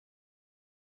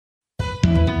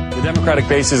Democratic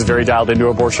base is very dialed into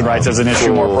abortion rights as an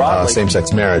issue more broadly.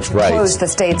 Same-sex marriage rights. Closed the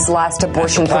state's last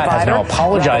abortion provider. Has now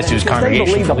apologized to his congregation.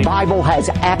 They believe the Bible has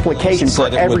application for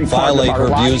every part of our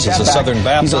life. Views as a Southern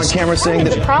Baptist. He's on camera saying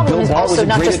that the problem is also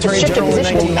not just the shift of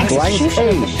position in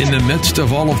Massachusetts. In the midst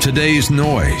of all of today's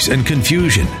noise and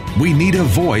confusion, we need a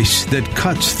voice that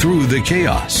cuts through the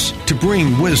chaos to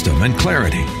bring wisdom and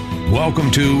clarity.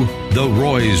 Welcome to The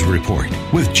Roys Report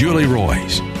with Julie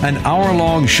Roys, an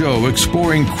hour-long show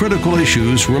exploring critical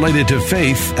issues related to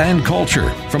faith and culture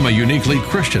from a uniquely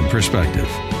Christian perspective.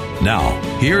 Now,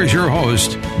 here's your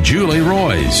host, Julie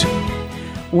Roys.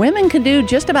 Women can do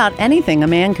just about anything a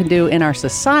man can do in our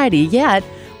society, yet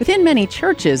within many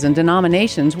churches and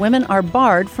denominations, women are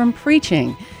barred from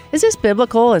preaching. Is this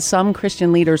biblical, as some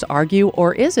Christian leaders argue,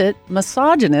 or is it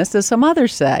misogynist, as some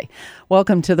others say?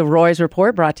 Welcome to the Roys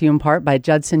Report, brought to you in part by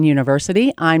Judson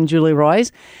University. I'm Julie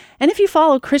Roys. And if you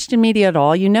follow Christian media at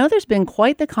all, you know there's been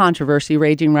quite the controversy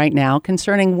raging right now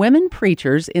concerning women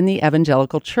preachers in the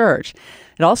evangelical church.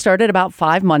 It all started about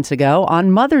 5 months ago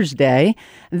on Mother's Day.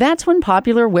 That's when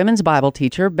popular women's Bible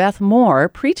teacher Beth Moore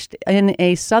preached in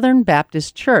a Southern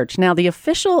Baptist church. Now, the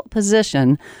official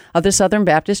position of the Southern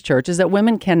Baptist Church is that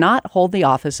women cannot hold the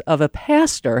office of a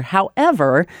pastor.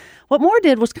 However, what Moore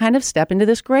did was kind of step into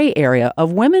this gray area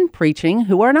of women preaching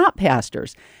who are not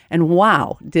pastors. And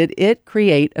wow, did it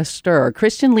create a stir.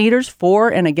 Christian leaders for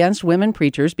and against women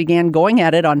preachers began going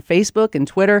at it on Facebook and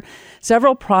Twitter.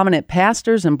 Several prominent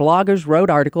pastors and bloggers wrote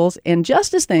articles, and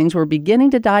just as things were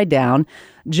beginning to die down,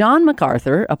 John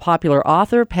MacArthur, a popular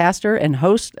author, pastor, and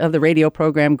host of the radio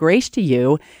program Grace to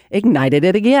You, ignited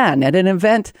it again. At an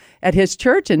event at his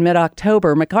church in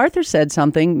mid-October, MacArthur said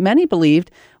something many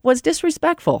believed was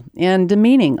disrespectful and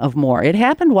demeaning of Moore. It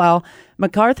happened while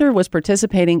MacArthur was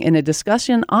participating in a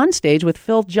discussion on stage with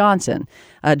Phil Johnson.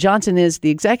 Johnson is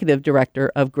the executive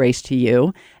director of Grace to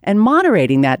You, and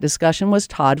moderating that discussion was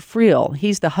Todd Friel.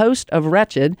 He's the host of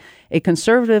Wretched, a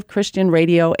conservative Christian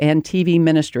radio and TV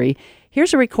ministry.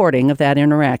 Here's a recording of that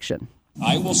interaction.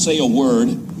 I will say a word,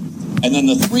 and then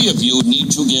the three of you need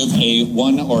to give a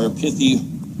one or a pithy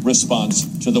response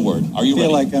to the word. Are you ready? I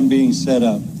feel like I'm being set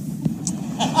up.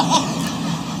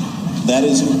 That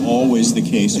isn't always the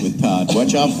case with Todd.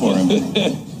 Watch out for him.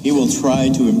 He will try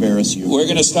to embarrass you. We're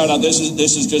going to start out. This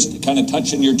is just kind of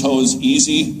touching your toes.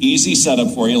 Easy setup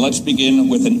for you. Let's begin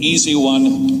with an easy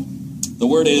one. The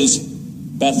word is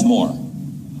Beth Moore.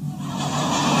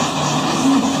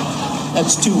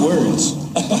 That's 2 words.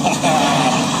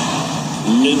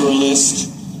 Literalist.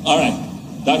 All right.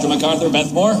 Dr. MacArthur,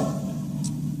 Beth Moore. How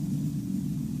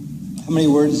many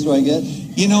words do I get?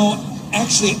 You know,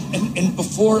 actually, and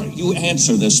before you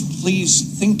answer this, please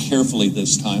think carefully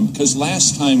this time, because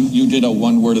last time you did a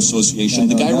one-word association.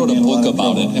 The guy wrote a book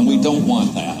about it, and we don't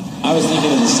want that. I was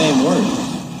thinking of the same word.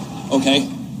 Okay.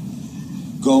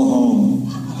 Go home.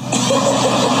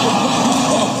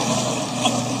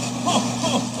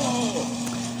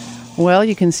 Well,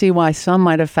 you can see why some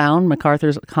might have found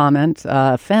MacArthur's comment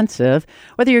offensive.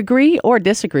 Whether you agree or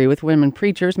disagree with women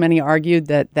preachers, many argued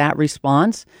that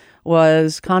response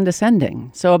was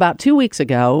condescending. So about 2 weeks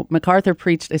ago, MacArthur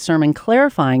preached a sermon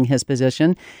clarifying his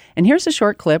position. And here's a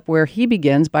short clip where he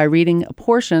begins by reading a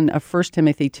portion of 1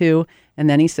 Timothy 2, and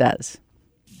then he says,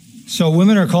 So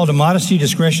women are called to modesty,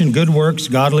 discretion, good works,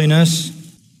 godliness.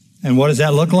 And what does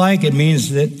that look like? It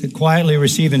means that they quietly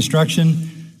receive instruction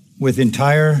with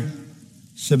entire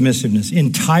submissiveness.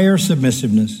 Entire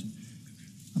submissiveness.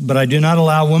 But I do not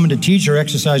allow women to teach or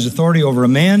exercise authority over a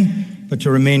man, but to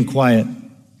remain quiet.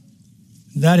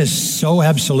 That is so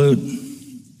absolute.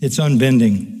 It's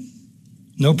unbending.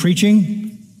 No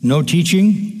preaching, no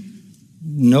teaching,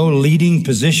 no leading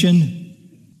position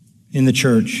in the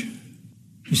church.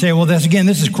 You say, well, this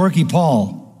is quirky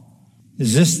Paul.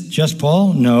 Is this just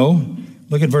Paul? No.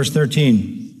 Look at verse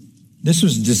 13. This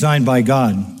was designed by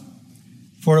God.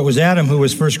 For it was Adam who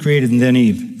was first created and then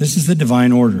Eve. This is the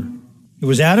divine order. It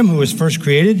was Adam who was first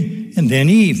created and then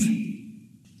Eve.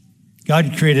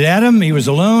 God created Adam. He was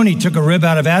alone. He took a rib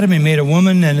out of Adam. He made a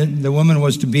woman, and the woman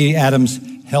was to be Adam's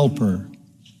helper.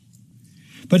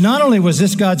 But not only was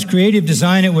this God's creative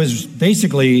design, it was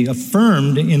basically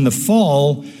affirmed in the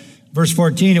fall. Verse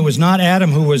 14, it was not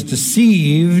Adam who was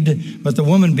deceived, but the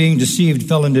woman being deceived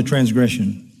fell into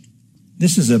transgression.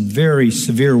 This is a very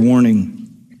severe warning.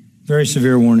 Very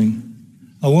severe warning.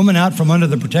 A woman out from under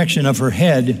the protection of her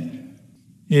head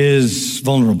is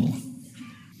vulnerable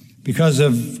because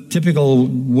of typical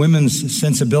women's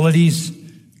sensibilities,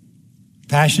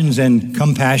 passions, and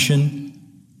compassion,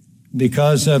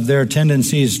 because of their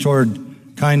tendencies toward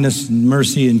kindness, and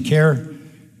mercy, and care.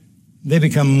 They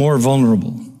become more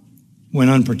vulnerable when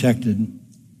unprotected.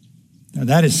 Now,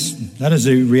 that is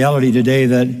a reality today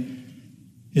that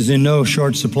is in no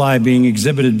short supply, being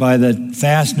exhibited by the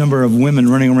vast number of women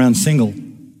running around single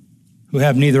who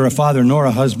have neither a father nor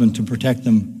a husband to protect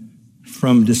them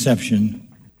from deception.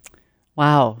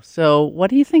 Wow. So what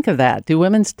do you think of that? Do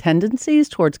women's tendencies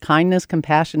towards kindness,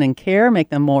 compassion, and care make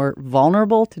them more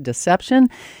vulnerable to deception?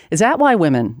 Is that why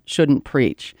women shouldn't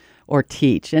preach or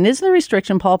teach? And is the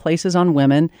restriction Paul places on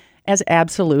women as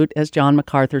absolute as John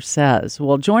MacArthur says?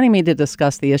 Well, joining me to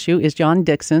discuss the issue is John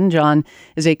Dickson. John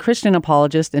is a Christian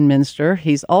apologist and minister.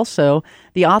 He's also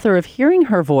the author of Hearing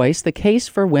Her Voice, The Case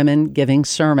for Women Giving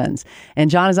Sermons. And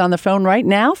John is on the phone right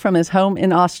now from his home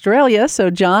in Australia. So,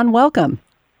 John, welcome.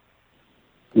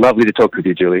 Lovely to talk with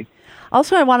you, Julie.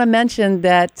 Also, I want to mention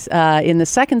that in the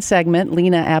second segment,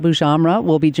 Lena Abu-Jamra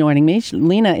will be joining me.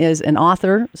 Lena is an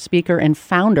author, speaker, and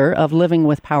founder of Living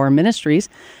with Power Ministries.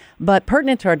 But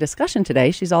pertinent to our discussion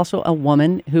today, she's also a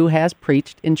woman who has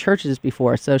preached in churches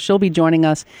before. So she'll be joining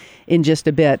us in just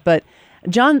a bit. But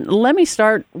John, let me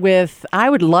start with,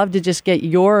 I would love to just get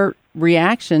your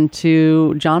reaction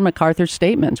to John MacArthur's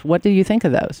statements. What do you think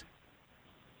of those?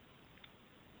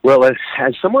 Well, as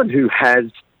someone who has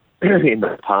in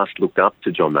the past looked up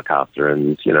to John MacArthur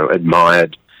and,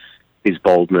 admired his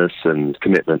boldness and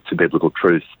commitment to biblical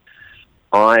truth,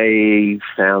 I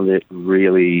found it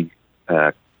really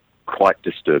quite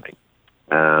disturbing.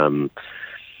 The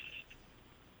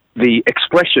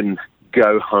expression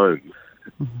 "go home,"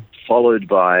 followed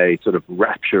by sort of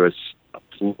rapturous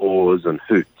applause and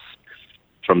hoots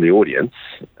from the audience,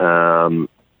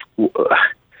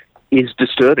 is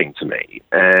disturbing to me.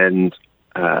 And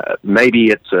maybe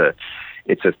it's a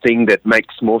thing that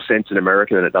makes more sense in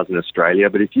America than it does in Australia.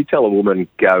 But if you tell a woman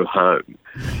 "go home"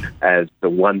 as the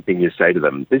one thing you say to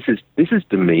them, this is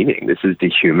demeaning. This is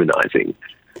dehumanizing.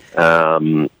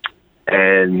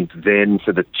 And then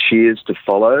for the cheers to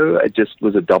follow, it just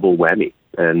was a double whammy.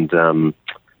 And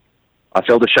I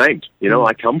felt ashamed.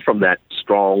 I come from that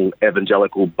strong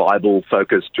evangelical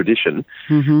Bible-focused tradition,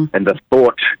 and the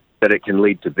thought that it can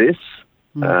lead to this,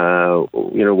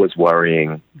 was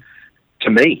worrying to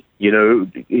me.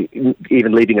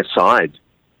 Even leaving aside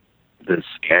the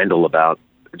scandal about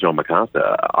John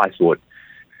MacArthur, I thought,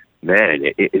 man,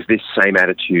 is this same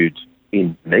attitude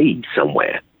in me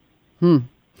somewhere?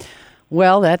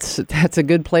 Well, that's a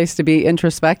good place to be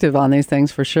introspective on these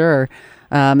things for sure.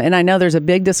 And I know there's a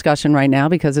big discussion right now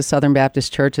because the Southern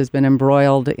Baptist Church has been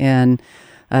embroiled in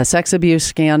a sex abuse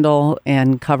scandal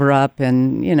and cover-up,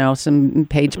 and, some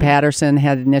Paige Patterson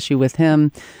had an issue with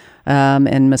him,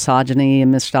 and misogyny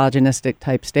and misogynistic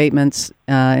type statements,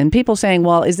 and people saying,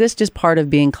 well, is this just part of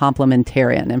being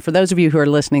complementarian? And for those of you who are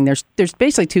listening, there's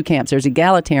basically two camps. There's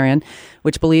egalitarian,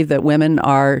 which believe that women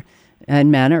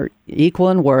and men are equal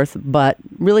in worth, but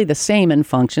really the same in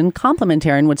function.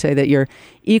 Complementarian would say that you're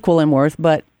equal in worth,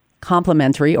 but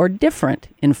complementary or different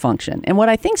in function. And what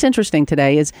I think is interesting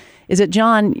today is that,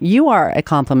 John, you are a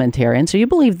complementarian, so you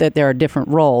believe that there are different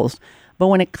roles. But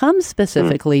when it comes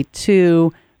specifically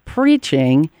to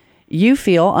preaching, you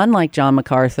feel, unlike John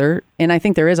MacArthur, and I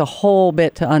think there is a whole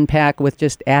bit to unpack with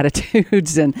just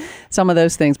attitudes and some of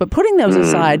those things. But putting those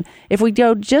aside, if we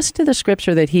go just to the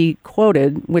scripture that he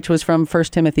quoted, which was from 1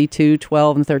 Timothy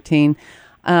 2:12 and 13,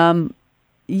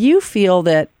 you feel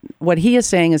that what he is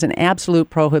saying is an absolute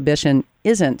prohibition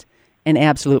isn't an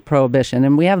absolute prohibition.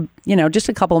 And we have, just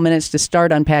a couple of minutes to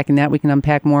start unpacking that. We can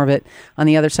unpack more of it on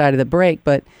the other side of the break.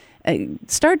 But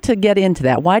start to get into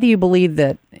that. Why do you believe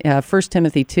that 1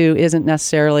 Timothy 2 isn't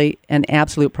necessarily an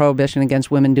absolute prohibition against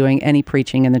women doing any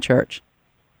preaching in the church?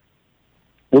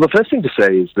 Well, the first thing to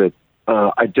say is that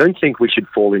I don't think we should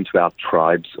fall into our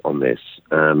tribes on this.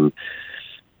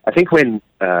 I think when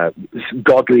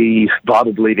godly,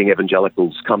 Bible-believing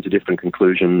evangelicals come to different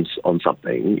conclusions on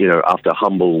something, after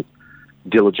humble,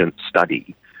 diligent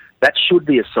study, that should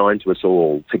be a sign to us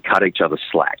all to cut each other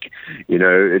slack,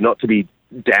 not to be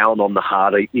down on the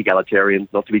hard egalitarians,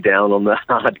 not to be down on the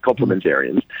hard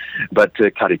complementarians, but to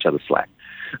cut each other slack.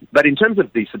 But in terms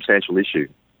of the substantial issue,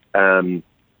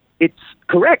 it's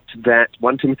correct that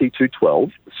 1 Timothy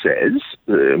 2:12 says,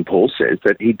 and Paul says,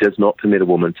 that he does not permit a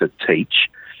woman to teach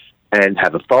and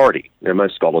have authority.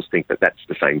 Most scholars think that that's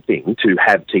the same thing, to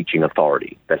have teaching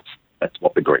authority. That's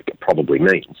what the Greek probably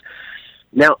means.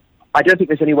 Now, I don't think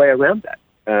there's any way around that.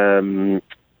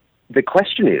 The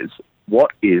question is,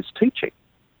 what is teaching?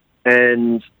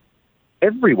 And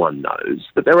everyone knows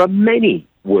that there are many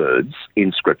words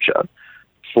in Scripture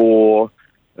for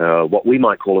what we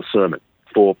might call a sermon,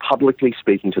 for publicly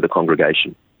speaking to the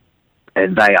congregation.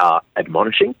 And they are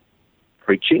admonishing,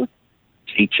 preaching,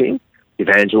 teaching,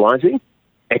 evangelizing,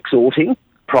 exhorting,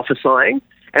 prophesying,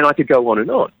 and I could go on and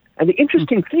on. And the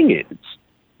interesting thing is,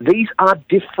 these are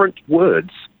different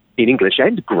words in English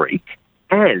and Greek,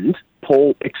 and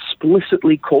Paul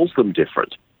explicitly calls them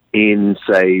different. In,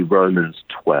 say, Romans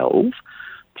 12,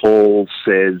 Paul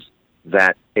says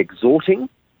that exhorting,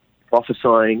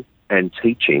 prophesying, and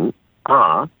teaching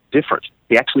are different.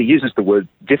 He actually uses the word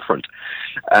different.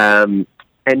 And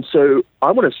so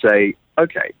I want to say,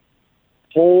 okay,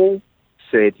 Paul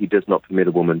said he does not permit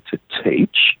a woman to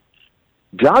teach.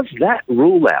 Does that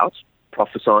rule out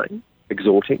prophesying,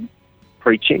 exhorting,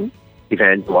 preaching,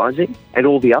 evangelizing, and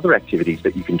all the other activities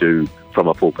that you can do from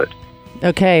a pulpit?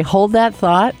 Okay, hold that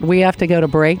thought. We have to go to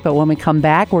break, but when we come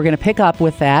back, we're going to pick up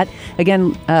with that.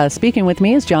 Again, speaking with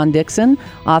me is John Dickson,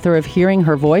 author of Hearing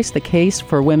Her Voice, The Case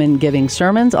for Women Giving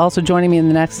Sermons. Also joining me in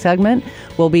the next segment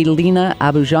will be Lina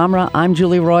AbuJamra. I'm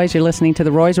Julie Roys. You're listening to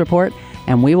The Roys Report,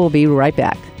 and we will be right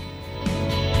back.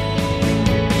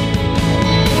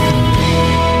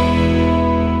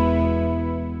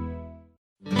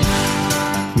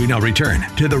 We now return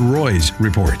to The Roys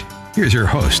Report. Here's your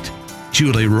host,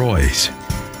 Julie Roys.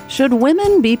 Should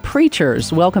women be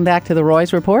preachers? Welcome back to the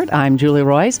Roys Report. I'm Julie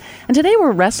Roys, and today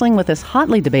we're wrestling with this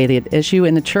hotly debated issue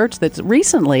in the church that's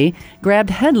recently grabbed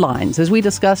headlines. As we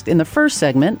discussed in the first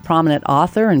segment, prominent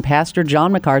author and pastor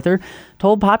John MacArthur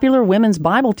told popular women's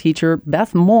Bible teacher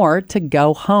Beth Moore to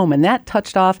go home, and that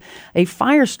touched off a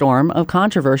firestorm of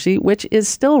controversy, which is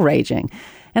still raging.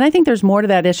 And I think there's more to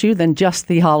that issue than just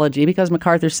theology, because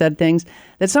MacArthur said things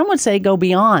that some would say go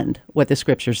beyond what the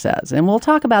Scripture says. And we'll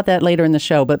talk about that later in the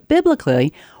show. But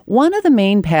biblically, one of the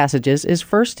main passages is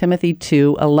 1 Timothy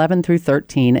 2:11 through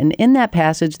 13. And in that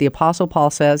passage, the Apostle Paul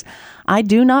says, "I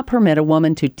do not permit a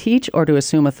woman to teach or to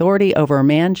assume authority over a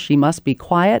man. She must be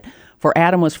quiet. For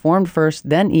Adam was formed first,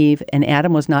 then Eve, and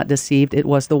Adam was not deceived. It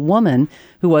was the woman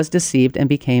who was deceived and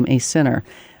became a sinner."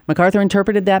 MacArthur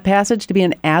interpreted that passage to be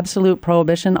an absolute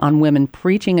prohibition on women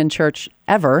preaching in church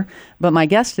ever, but my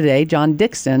guest today, John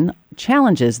Dickson,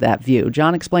 challenges that view.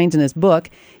 John explains in his book,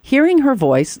 Hearing Her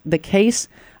Voice, The Case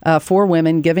for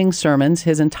Women Giving Sermons,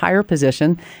 his entire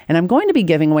position, and I'm going to be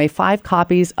giving away 5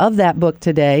 copies of that book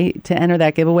today. To enter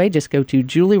that giveaway, just go to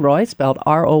Julie Roys, spelled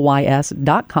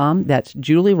ROYS.com. That's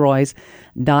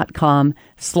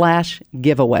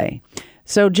julieroys.com/giveaway.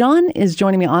 So John is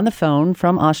joining me on the phone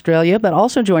from Australia, but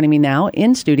also joining me now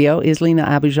in studio is Lina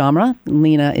AbuJamra.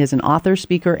 Lina is an author,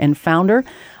 speaker, and founder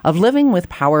of Living with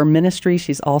Power Ministry.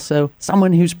 She's also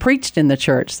someone who's preached in the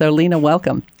church. So Lina,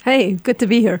 welcome. Hey, good to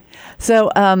be here. So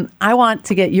I want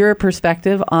to get your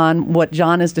perspective on what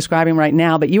John is describing right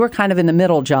now, but you were kind of in the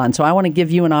middle, John. So I want to give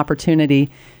you an opportunity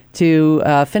to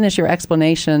finish your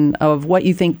explanation of what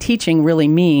you think teaching really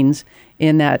means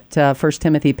in that 1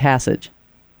 Timothy passage.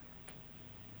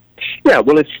 Yeah,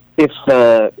 well, if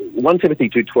 1 Timothy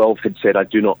 2:12 had said, "I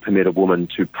do not permit a woman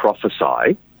to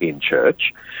prophesy in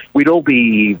church," we'd all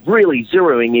be really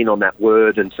zeroing in on that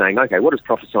word and saying, okay, what does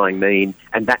prophesying mean?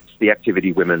 And that's the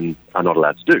activity women are not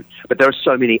allowed to do. But there are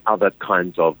so many other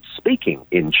kinds of speaking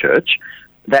in church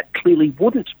that clearly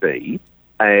wouldn't be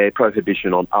a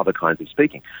prohibition on other kinds of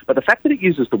speaking. But the fact that it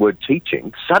uses the word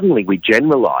teaching, suddenly we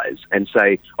generalize and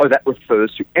say, oh, that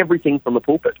refers to everything from the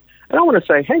pulpit. And I want to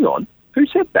say, hang on, who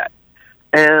said that?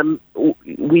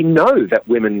 We know that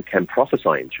women can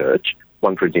prophesy in church.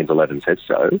 1 Corinthians 11 says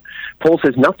so. Paul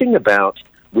says nothing about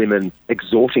women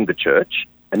exhorting the church,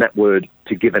 and that word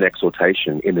to give an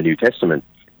exhortation in the New Testament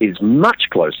is much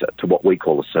closer to what we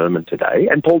call a sermon today,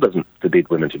 and Paul doesn't forbid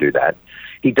women to do that.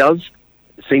 He does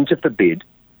seem to forbid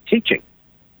teaching.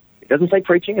 It doesn't say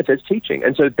preaching, it says teaching.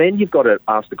 And so then you've got to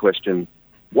ask the question,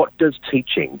 what does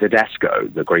teaching,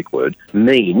 didasko, the Greek word,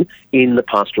 mean in the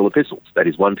pastoral epistles? That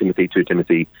is 1 Timothy, 2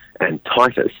 Timothy, and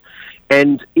Titus.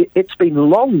 And it's been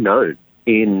long known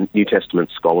in New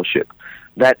Testament scholarship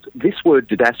that this word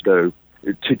didasko,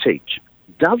 to teach,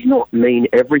 does not mean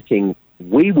everything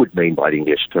we would mean by the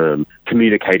English term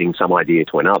communicating some idea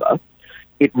to another.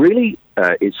 It really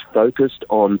is focused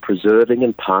on preserving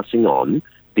and passing on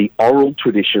the oral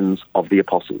traditions of the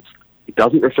apostles. It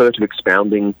doesn't refer to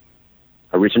expounding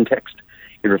a written text.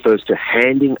 It refers to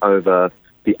handing over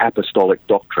the apostolic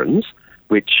doctrines,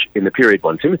 which in the period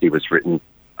 1 Timothy was written,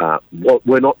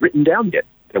 were not written down yet.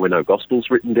 There were no Gospels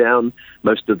written down.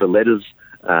 Most of the letters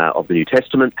of the New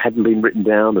Testament hadn't been written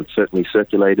down and certainly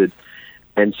circulated.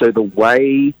 And so the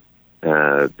way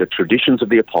the traditions of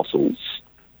the apostles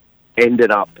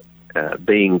ended up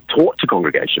being taught to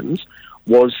congregations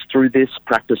was through this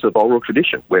practice of oral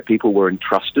tradition, where people were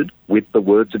entrusted with the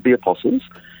words of the apostles,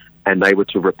 and they were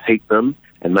to repeat them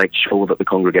and make sure that the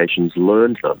congregations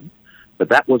learned them. But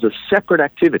that was a separate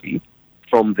activity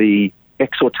from the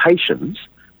exhortations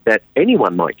that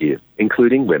anyone might give,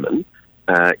 including women,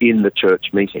 in the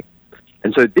church meeting.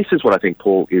 And so this is what I think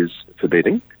Paul is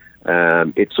forbidding.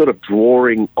 It's sort of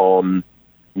drawing on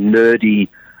nerdy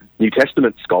New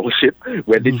Testament scholarship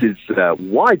where this is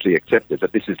widely accepted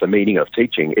that this is the meaning of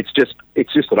teaching. It's just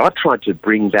that I've tried to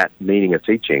bring that meaning of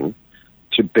teaching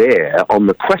to bear on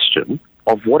the question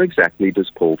of what exactly does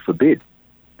Paul forbid.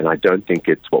 And I don't think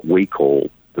it's what we call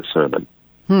the sermon.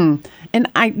 And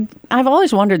I've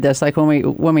always wondered this, like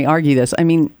when we argue this. I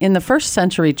mean, in the first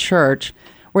century church,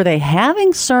 were they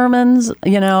having sermons,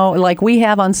 like we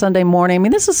have on Sunday morning? I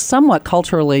mean, this is somewhat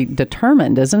culturally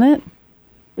determined, isn't it?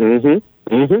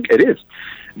 It is.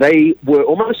 They were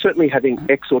almost certainly having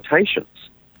exhortations.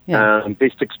 Yeah.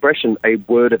 This expression, a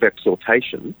word of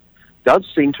exhortation, does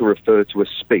seem to refer to a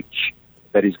speech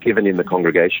that is given in the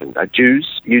congregation.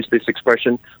 Jews used this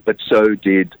expression, but so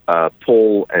did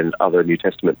Paul, and other New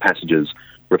Testament passages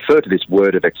refer to this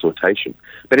word of exhortation.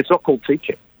 But it's not called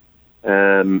teaching.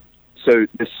 So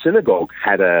the synagogue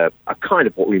had a kind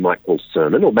of what we might call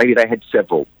sermon, or maybe they had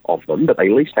several of them, but they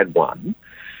at least had one.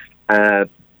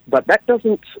 But that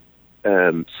doesn't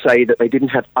say that they didn't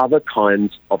have other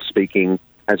kinds of speaking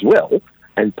as well.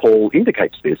 And Paul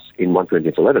indicates this in 1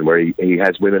 Corinthians 11, where he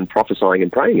has women prophesying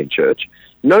and praying in church.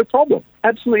 No problem.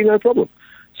 Absolutely no problem.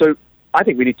 So I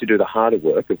think we need to do the harder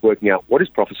work of working out what is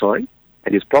prophesying,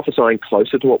 and is prophesying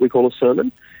closer to what we call a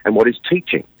sermon, and what is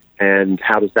teaching, and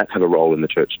how does that have a role in the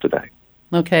church today.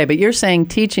 Okay, but you're saying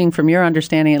teaching, from your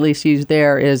understanding, at least used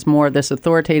there, is more this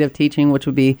authoritative teaching, which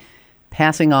would be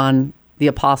passing on the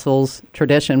apostles'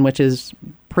 tradition, which is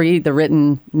pre the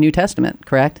written New Testament,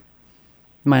 correct?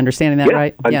 Am I understanding that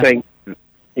right? I'm saying,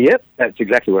 yep, that's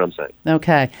exactly what I'm saying.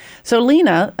 Okay. So,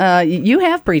 Lena, you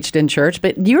have preached in church,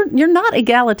 but you're not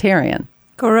egalitarian.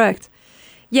 Correct.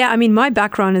 Yeah, I mean, my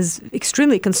background is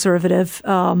extremely conservative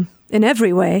in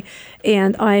every way,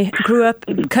 and I grew up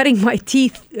cutting my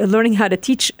teeth, learning how to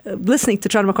teach, listening to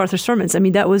John MacArthur sermons. I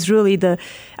mean, that was really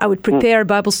I would prepare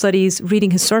Bible studies, reading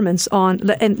his sermons and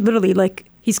literally, like,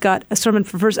 he's got a sermon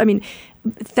for verse. I mean,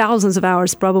 thousands of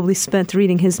hours probably spent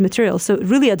reading his material. So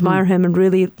really admire him and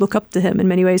really look up to him in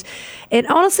many ways. And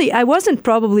honestly, I wasn't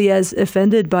probably as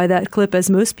offended by that clip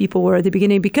as most people were at the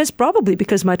beginning, because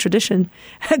my tradition,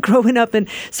 growing up in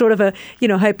sort of a,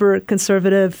 hyper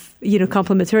conservative,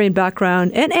 complementarian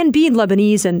background, and being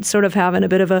Lebanese and sort of having a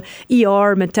bit of a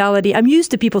ER mentality. I'm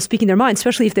used to people speaking their mind,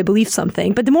 especially if they believe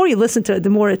something. But the more you listen to it, the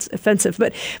more it's offensive.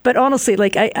 But honestly,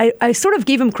 like I sort of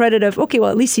gave him credit of, okay, well,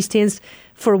 at least he stands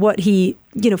for what he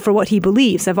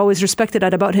believes. I've always respected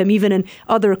that about him, even in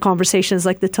other conversations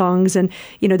like the tongues. And,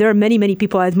 there are many, many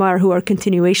people I admire who are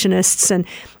continuationists.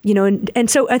 And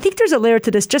so I think there's a layer to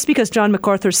this. Just because John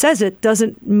MacArthur says it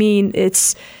doesn't mean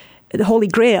it's the Holy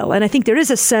Grail. And I think there is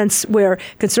a sense where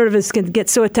conservatives can get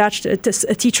so attached to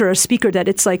a teacher or a speaker that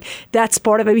it's like, that's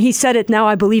part of it. I mean, he said it, now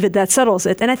I believe it, that settles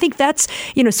it. And I think that's,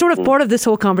 sort of part of this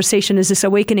whole conversation is this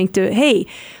awakening to, hey,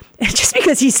 just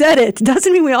because he said it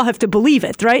doesn't mean we all have to believe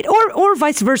it, right? Or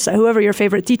vice versa, whoever your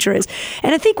favorite teacher is.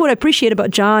 And I think what I appreciate about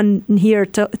John here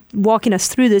walking us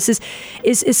through this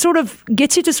is sort of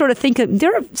gets you to sort of think that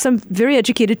there are some very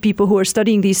educated people who are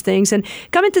studying these things and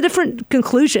coming to different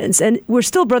conclusions. And we're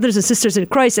still brothers and sisters in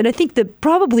Christ. And I think that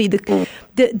probably the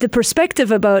perspective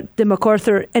about the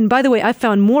MacArthur, and by the way, I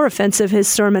found more offensive his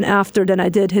sermon after than I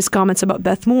did his comments about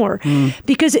Beth Moore,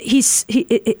 because his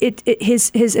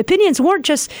opinions weren't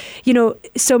just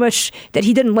so much that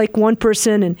he didn't like one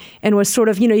person and was sort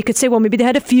of, you could say, well, maybe they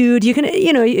had a feud. You can,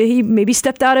 he maybe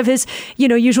stepped out of his,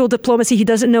 usual diplomacy. He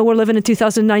doesn't know we're living in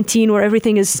 2019 where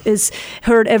everything is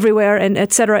heard everywhere and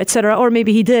et cetera, or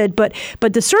maybe he did. But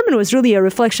the sermon was really a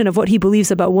reflection of what he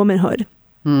believes about womanhood.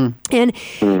 And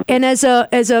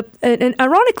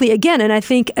ironically, again, and I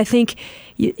think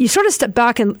you sort of step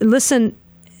back and listen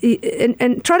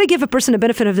and try to give a person a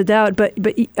benefit of the doubt, but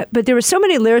there were so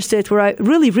many layers to it where I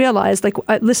really realized, like,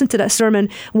 I listened to that sermon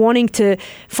wanting to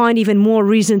find even more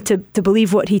reason to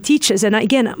believe what he teaches. And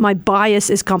again, my bias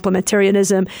is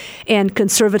complementarianism and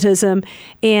conservatism.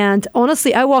 And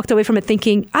honestly, I walked away from it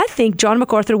thinking, I think John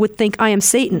MacArthur would think I am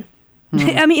Satan.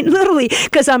 I mean, literally,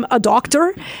 because I'm a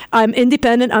doctor, I'm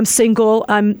independent, I'm single,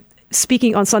 I'm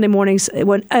speaking on Sunday mornings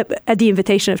at the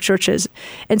invitation of churches.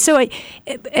 And so I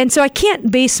can't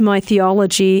base my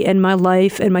theology and my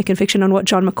life and my conviction on what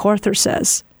John MacArthur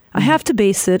says. I have to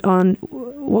base it on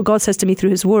what God says to me through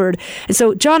His Word. And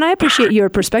so, John, I appreciate your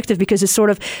perspective because it's sort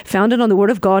of founded on the Word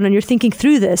of God, and you're thinking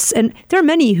through this. And there are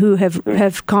many who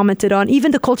have commented on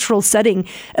even the cultural setting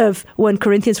of when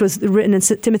Corinthians was written and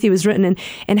Timothy was written,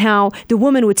 and how the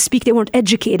woman would speak. They weren't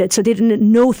educated, so they didn't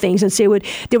know things, and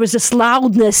there was this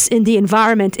loudness in the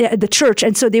environment at the church.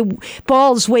 And so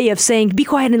Paul's way of saying, be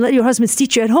quiet and let your husbands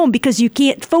teach you at home because you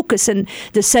can't focus in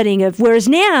the setting of, whereas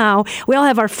now we all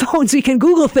have our phones, we can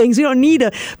Google things. We don't need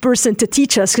a person to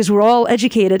teach us because we're all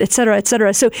educated, et cetera, et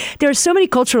cetera. So there are so many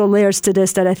cultural layers to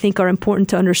this that I think are important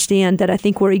to understand that I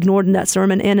think were ignored in that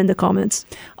sermon and in the comments.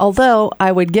 Although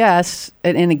I would guess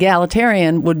an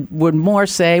egalitarian would more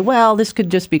say, well, this could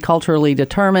just be culturally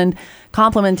determined.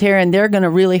 Complementarian, they're going to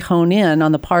really hone in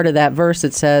on the part of that verse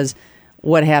that says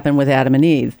what happened with Adam and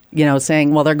Eve,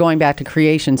 saying, well, they're going back to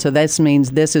creation. So this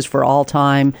means this is for all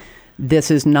time. This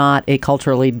is not a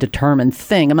culturally determined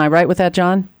thing. Am I right with that,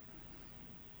 John?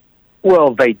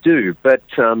 Well, they do, but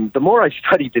the more I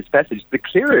study this passage, the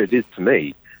clearer it is to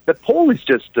me that Paul is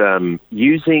just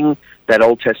using that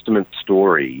Old Testament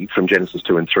story from Genesis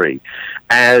 2 and 3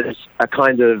 as a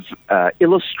kind of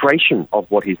illustration of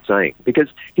what he's saying. Because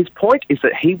his point is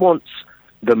that he wants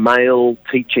the male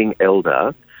teaching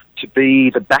elder to be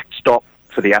the backstop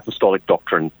for the apostolic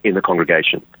doctrine in the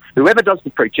congregation. Whoever does the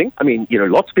preaching,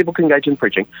 lots of people can engage in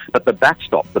preaching, but the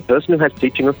backstop, the person who has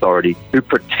teaching authority, who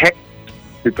protects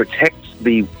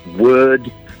the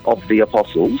word of the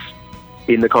apostles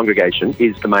in the congregation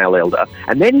is the male elder.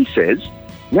 And then he says,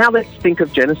 now let's think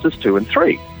of Genesis 2 and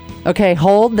 3. Okay,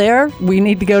 hold there. We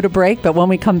need to go to break, but when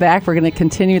we come back, we're going to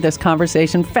continue this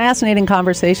conversation. Fascinating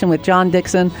conversation with John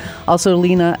Dickson, also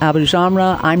Lina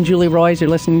AbuJamra. I'm Julie Roys. You're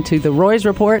listening to The Roys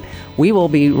Report. We will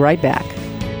be right back.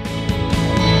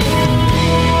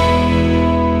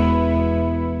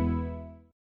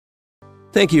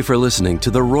 Thank you for listening to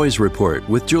The Roys Report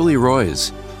with Julie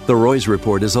Roys. The Roys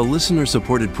Report is a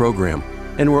listener-supported program,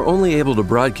 and we're only able to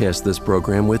broadcast this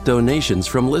program with donations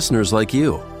from listeners like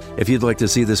you. If you'd like to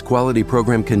see this quality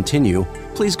program continue,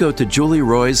 please go to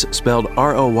julieroys, spelled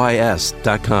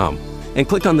ROYS.com, and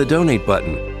click on the donate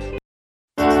button.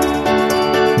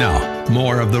 Now,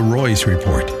 more of The Roys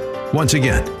Report. Once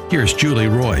again, here's Julie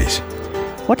Roys.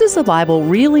 What does the Bible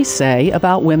really say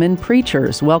about women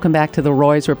preachers? Welcome back to the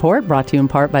Roys Report, brought to you in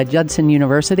part by Judson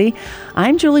University.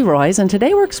 I'm Julie Roys, and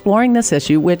today we're exploring this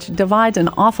issue, which divides an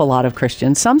awful lot of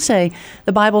Christians. Some say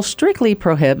the Bible strictly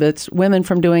prohibits women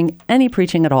from doing any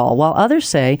preaching at all, while others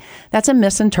say that's a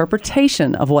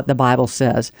misinterpretation of what the Bible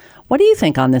says. What do you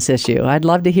think on this issue? I'd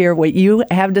love to hear what you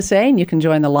have to say, and you can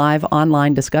join the live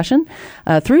online discussion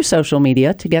through social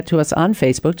media. To get to us on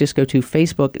Facebook, just go to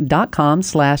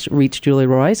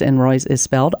facebook.com/ReachJulieRoys, and Roys is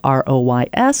spelled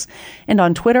ROYS. And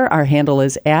on Twitter, our handle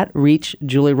is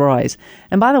 @ReachJulieRoys.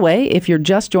 And by the way, if you're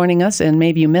just joining us and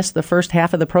maybe you missed the first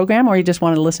half of the program or you just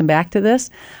want to listen back to this,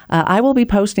 I will be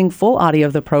posting full audio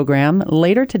of the program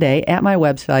later today at my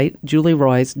website,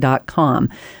 julieroys.com.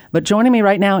 But joining me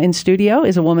right now in studio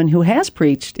is a woman who has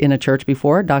preached in a church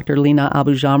before, Dr. Lina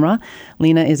AbuJamra.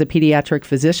 Lina is a pediatric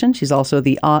physician. She's also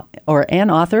an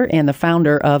author and the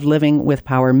founder of Living with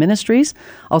Power Ministries.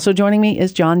 Also joining me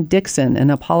is John Dickson, an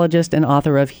apologist and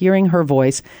author of Hearing Her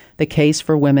Voice, The Case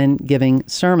for Women Giving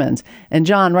Sermons. And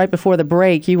John, right before the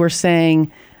break, you were saying,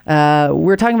 we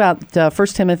were talking about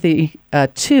 1 Timothy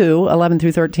 2, 11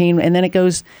 through 13, and then it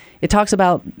talks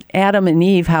about Adam and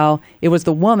Eve, how it was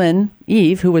the woman,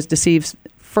 Eve, who was deceived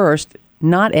first,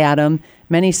 not Adam.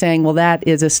 Many saying, well, that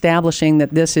is establishing that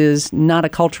this is not a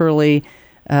culturally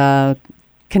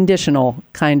conditional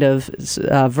kind of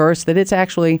verse, that it's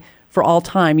actually for all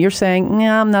time. You're saying,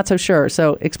 yeah, I'm not so sure.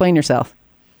 So explain yourself.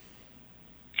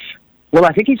 Well,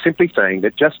 I think he's simply saying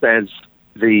that just as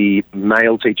the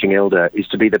male teaching elder is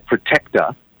to be the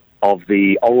protector of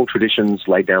the oral traditions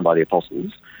laid down by the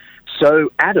apostles,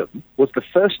 so Adam was the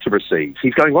first to receive.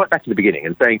 He's going right back to the beginning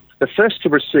and saying the first to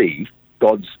receive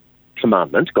God's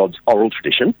commandment, God's oral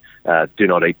tradition, do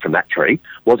not eat from that tree,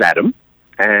 was Adam.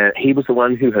 He was the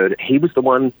one who heard it. He was the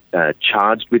one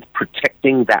charged with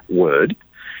protecting that word,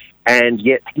 and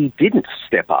yet he didn't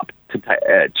step up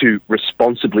to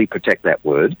responsibly protect that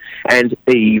word, and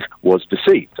Eve was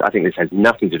deceived. I think this has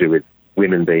nothing to do with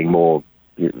women being more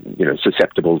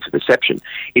susceptible to deception.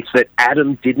 It's that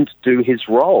Adam didn't do his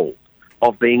role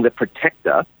of being the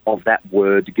protector of that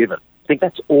word given. I think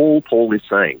that's all Paul is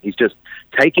saying. He's just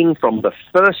taking from the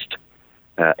first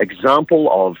example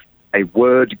of a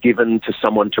word given to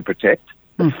someone to protect,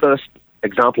 the first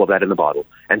example of that in the Bible,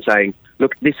 and saying,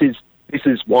 look, this is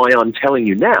why I'm telling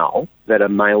you now that a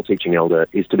male teaching elder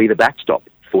is to be the backstop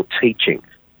for teaching,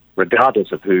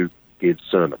 regardless of who gives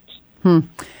sermons.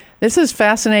 This is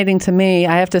fascinating to me.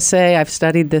 I have to say I've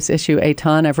studied this issue a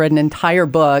ton. I've read an entire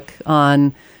book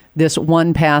on this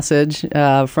one passage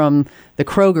from the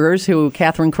Krogers,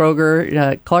 Catherine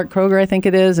Kroger, Clark Kroger, I think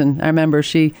it is. And I remember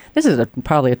this is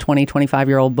probably a 20,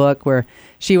 25-year-old book where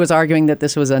she was arguing that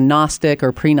this was a Gnostic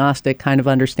or pre-Gnostic kind of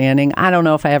understanding. I don't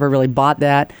know if I ever really bought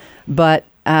that, but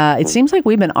it seems like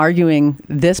we've been arguing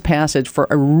this passage for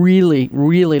a really,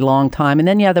 really long time. And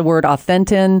then you have the word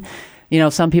authenten.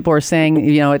 Some people are saying,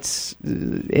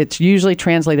 it's usually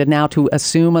translated now to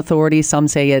assume authority. Some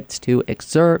say it's to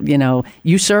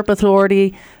usurp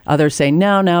authority. Others say,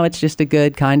 no, it's just a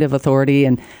good kind of authority.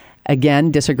 And again,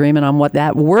 disagreement on what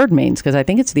that word means, because I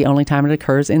think it's the only time it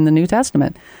occurs in the New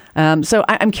Testament. So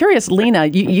I'm curious, Lena,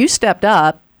 you stepped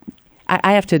up.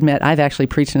 I have to admit, I've actually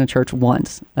preached in a church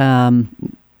once.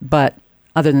 But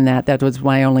other than that was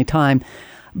my only time.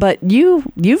 But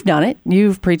you've done it.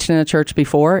 You've preached in a church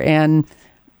before, and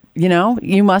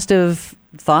you must have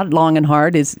thought long and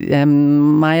hard.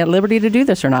 Am I at liberty to do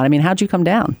this or not? I mean, how'd you come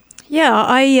down? Yeah,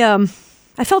 I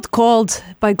felt called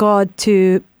by God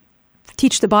to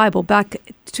teach the Bible back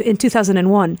in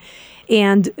 2001,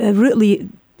 and really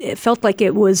it felt like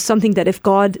it was something that if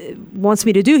God wants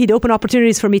me to do, He'd open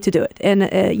opportunities for me to do it. And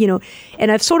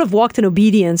and I've sort of walked in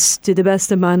obedience to the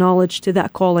best of my knowledge to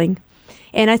that calling.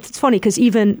 And it's funny because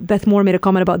even Beth Moore made a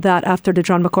comment about that after the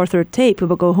John MacArthur tape. We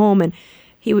would go home and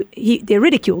they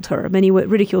ridiculed her. Many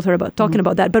ridiculed her about talking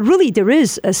about that. But really, there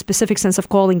is a specific sense of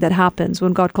calling that happens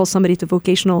when God calls somebody to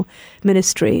vocational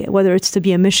ministry, whether it's to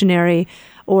be a missionary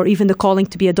or even the calling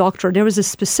to be a doctor. There was a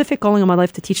specific calling on my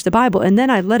life to teach the Bible, and then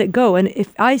I let it go. And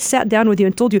if I sat down with you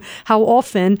and told you how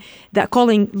often that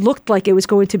calling looked like it was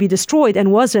going to be destroyed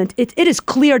and wasn't, it is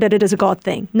clear that it is a God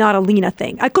thing, not a Lena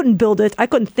thing. I couldn't build it. I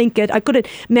couldn't think it. I couldn't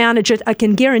manage it. I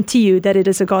can guarantee you that it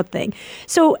is a God thing.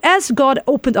 So as God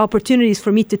opened opportunities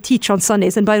for me to teach on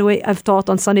Sundays, and by the way, I've taught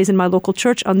on Sundays in my local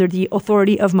church under the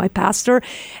authority of my pastor,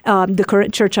 the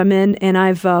current church I'm in, and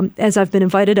as I've been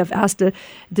invited, I've asked the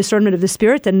discernment of the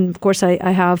Spirit. And of course,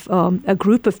 I have a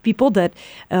group of people that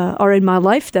are in my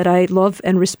life that I love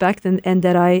and respect, and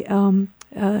that I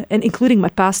and including my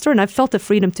pastor, and I've felt the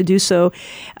freedom to do so.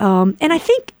 And I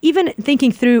think even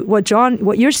thinking through what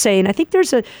you're saying, I think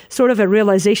there's a sort of a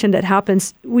realization that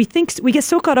happens. We get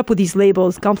so caught up with these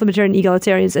labels, complementarian and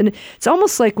egalitarians, and it's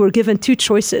almost like we're given two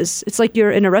choices. It's like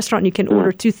you're in a restaurant and you can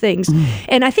order two things.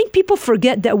 And I think people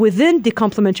forget that within the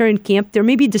complementarian camp, there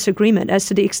may be disagreement as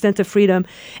to the extent of freedom.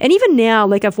 And even now,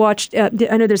 like I've watched, I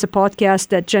know there's a podcast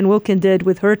that Jen Wilkin did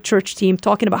with her church team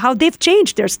talking about how they've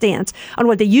changed their stance on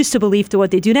what they used to believe to what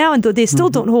they do now, and though they still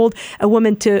don't hold a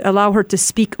woman to allow her to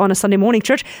speak on a Sunday morning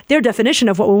church, their definition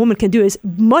of what a woman can do is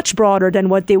much broader than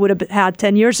what they would have had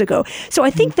 10 years ago. So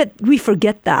I think that we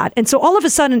forget that. And so all of a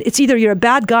sudden, it's either you're a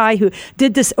bad guy who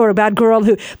did this or a bad girl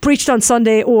who preached on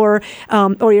Sunday, or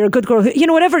you're a good girl who,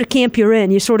 whatever camp you're in,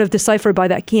 you sort of decipher by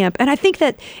that camp. And I think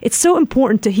that it's so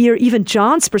important to hear even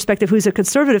John's perspective, who's a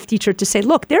conservative teacher, to say,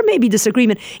 look, there may be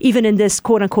disagreement even in this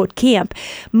quote unquote camp.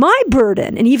 My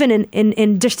burden, and even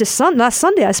in just last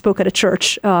Sunday, I spoke at a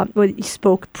church,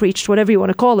 preached, whatever you want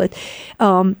to call it.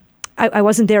 I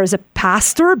wasn't there as a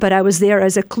pastor, but I was there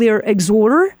as a clear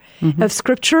exhorter of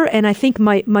Scripture. And I think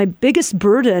my biggest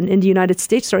burden in the United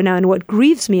States right now, and what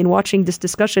grieves me in watching this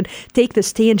discussion take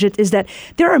this tangent, is that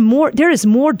there is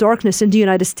more darkness in the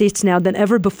United States now than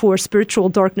ever before, spiritual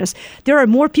darkness. There are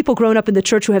more people growing up in the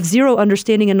church who have zero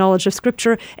understanding and knowledge of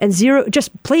Scripture, and zero,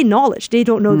 just plain knowledge. They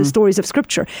don't know the stories of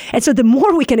Scripture. And so the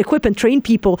more we can equip and train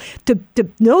people to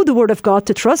know the Word of God,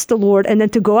 to trust the Lord, and then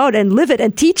to go out and live it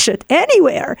and teach it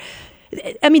anywhere,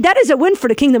 I mean, that is a win for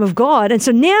the kingdom of God. And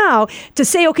so now to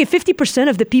say, okay, 50%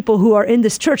 of the people who are in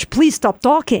this church, please stop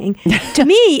talking, to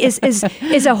me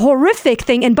is a horrific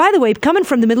thing. And by the way, coming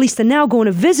from the Middle East and now going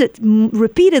to visit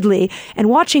repeatedly and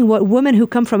watching what women who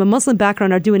come from a Muslim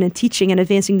background are doing and teaching and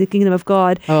advancing the kingdom of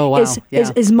God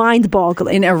is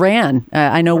mind-boggling. In Iran,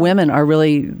 I know women are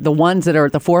really the ones that are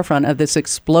at the forefront of this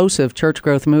explosive church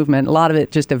growth movement. A lot of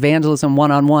it just evangelism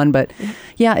one-on-one. But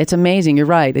yeah, it's amazing. You're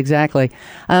right. Exactly.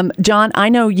 John, I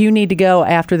know you need to go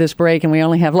after this break, and we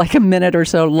only have like a minute or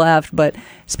so left, but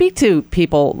speak to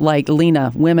people like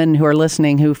Lena, women who are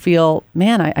listening, who feel,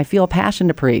 man, I feel a passion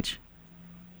to preach.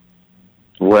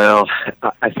 Well,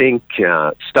 I think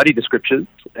study the Scriptures,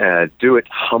 do it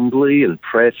humbly and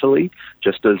prayerfully,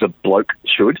 just as a bloke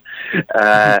should,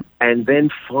 and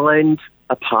then find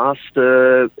a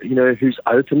pastor, who's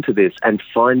open to this, and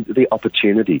find the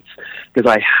opportunities. Because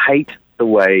I hate the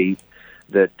way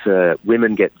that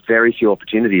women get very few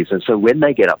opportunities. And so when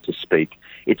they get up to speak,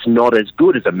 it's not as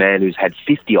good as a man who's had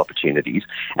 50 opportunities.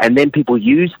 And then people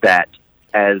use that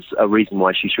as a reason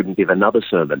why she shouldn't give another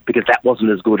sermon because that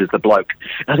wasn't as good as the bloke.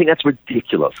 I think that's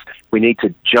ridiculous. We need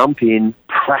to jump in,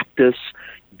 practice,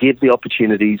 give the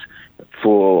opportunities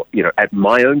for, at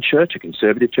my own church, a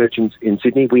conservative church in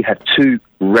Sydney, we have 2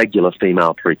 regular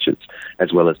female preachers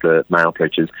as well as the male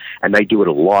preachers, and they do it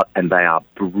a lot, and they are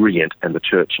brilliant, and the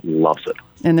church loves it.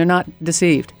 And they're not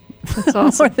deceived. That's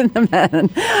awesome. More than the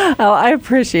men. Oh, I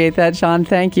appreciate that, Sean.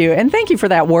 Thank you. And thank you for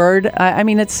that word. I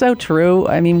mean, it's so true.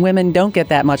 I mean, women don't get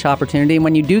that much opportunity. And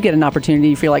when you do get an opportunity,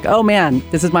 you feel like, oh, man,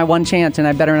 this is my one chance and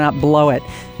I better not blow it.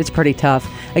 It's pretty tough.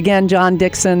 Again, John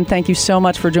Dickson, thank you so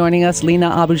much for joining us. Lena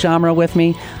Abu-Jamra with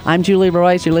me. I'm Julie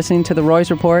Roys. You're listening to The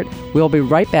Roys Report. We'll be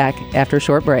right back after a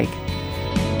short break.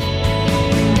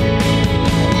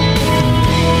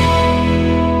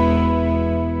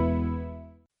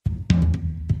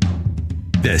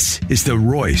 This is the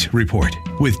Roys Report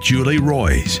with Julie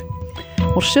Roys.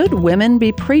 Well, should women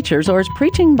be preachers, or is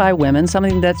preaching by women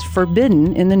something that's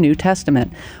forbidden in the New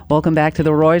Testament? Welcome back to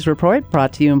the Roys Report,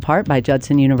 brought to you in part by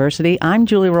Judson University. I'm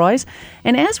Julie Roys,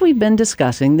 and as we've been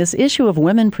discussing, this issue of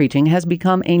women preaching has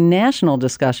become a national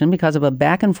discussion because of a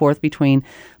back and forth between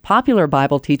popular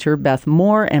Bible teacher Beth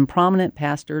Moore and prominent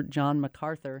pastor John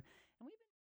MacArthur.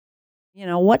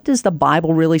 What does the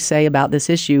Bible really say about this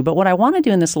issue? But what I want to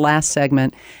do in this last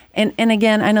segment, and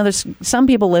again, I know there's some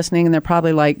people listening and they're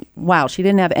probably like, wow, she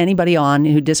didn't have anybody on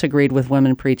who disagreed with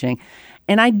women preaching.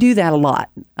 And I do that a lot.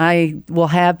 I will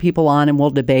have people on and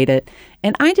we'll debate it.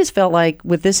 And I just felt like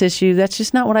with this issue, that's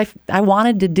just not what I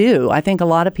wanted to do. I think a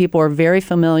lot of people are very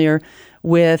familiar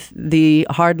with the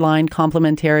hardline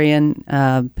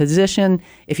complementarian position.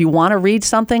 If you want to read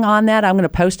something on that, I'm going to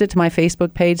post it to my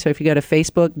Facebook page. So if you go to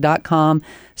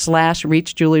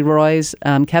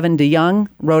facebook.com/reachjulieroys, Kevin DeYoung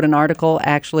wrote an article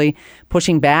actually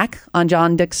pushing back on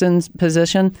John Dickson's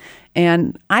position.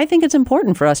 And I think it's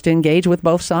important for us to engage with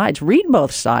both sides, read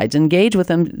both sides, engage with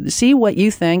them, see what you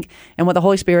think and what the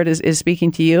Holy Spirit is speaking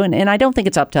to you. And I don't think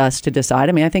it's up to us to decide.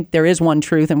 I mean, I think there is one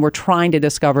truth and we're trying to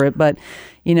discover it, but,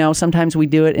 sometimes we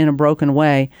do it in a broken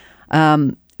way.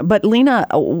 But Lena,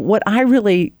 what I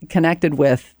really connected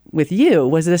with you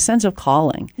was this sense of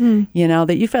calling,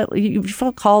 that you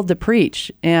felt called to preach.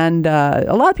 And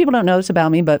a lot of people don't know this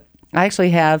about me, but I actually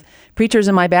have preachers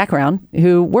in my background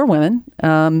who were women,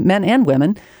 men and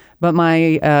women. But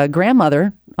my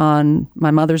grandmother, on my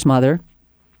mother's mother,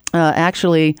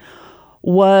 actually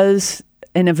was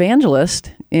an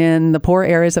evangelist in the poor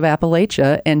areas of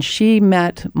Appalachia. And she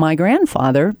met my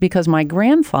grandfather because my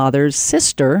grandfather's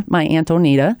sister, my Aunt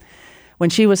Onita, when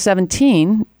she was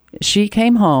 17, she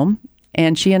came home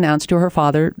and she announced to her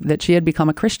father that she had become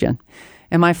a Christian.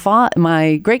 And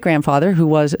my great-grandfather, who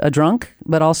was a drunk,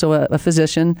 but also a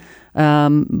physician,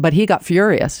 but he got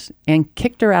furious and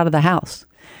kicked her out of the house.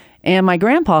 And my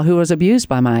grandpa, who was abused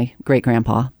by my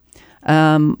great-grandpa,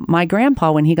 my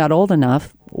grandpa, when he got old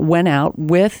enough, went out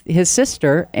with his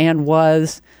sister and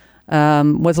was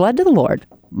led to the Lord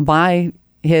by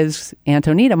his Aunt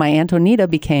Onita. My Aunt Onita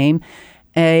became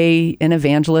an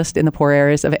evangelist in the poor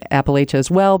areas of Appalachia as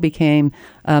well, became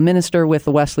a minister with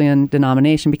the Wesleyan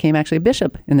denomination, became actually a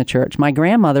bishop in the church. My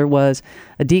grandmother was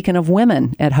a deacon of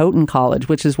women at Houghton College,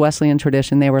 which is Wesleyan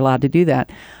tradition. They were allowed to do that.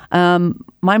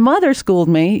 My mother schooled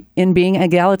me in being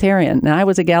egalitarian, and I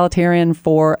was egalitarian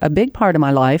for a big part of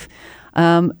my life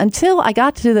until I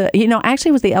got to actually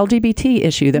it was the LGBT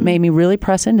issue that made me really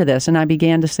press into this, and I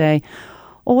began to say,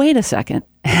 well, wait a second.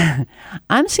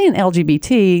 I'm seeing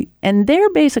LGBT, and they're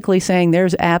basically saying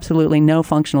there's absolutely no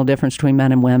functional difference between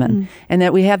men and women, and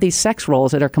that we have these sex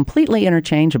roles that are completely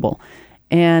interchangeable.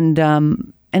 And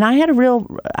I had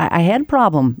a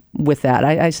problem with that.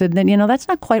 I said, that's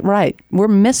not quite right. We're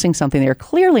missing something there.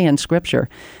 Clearly in Scripture,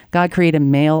 God created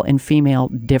male and female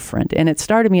different. And it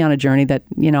started me on a journey that,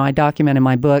 I document in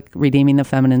my book, Redeeming the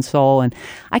Feminine Soul. And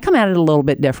I come at it a little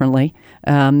bit differently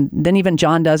than even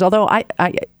John does. Although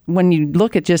when you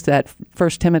look at just that 1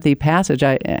 Timothy passage,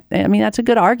 I mean, that's a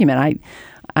good argument.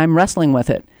 I'm wrestling with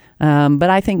it. But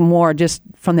I think more just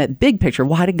from that big picture,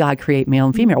 why did God create male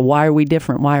and female? Why are we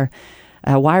different? Why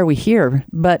are we here?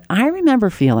 But I remember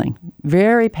feeling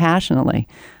very passionately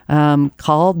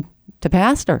called to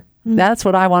pastor. That's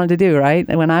what I wanted to do, right?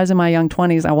 And when I was in my young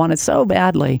 20s, I wanted so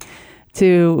badly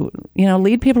to,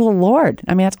 lead people to the Lord.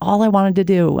 I mean, that's all I wanted to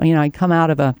do. I'd come out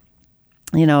of the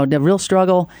real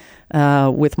struggle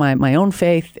with my own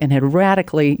faith and had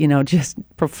radically, just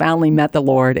profoundly met the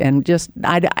Lord. And just,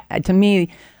 to me,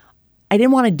 I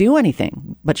didn't want to do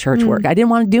anything but church work. I didn't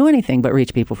want to do anything but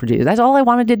reach people for Jesus. That's all I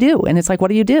wanted to do. And it's like, what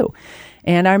do you do?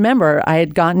 And I remember I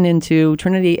had gotten into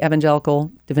Trinity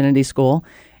Evangelical Divinity School,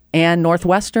 and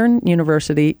Northwestern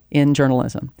University in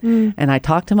journalism. And I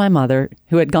talked to my mother,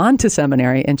 who had gone to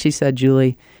seminary, and she said,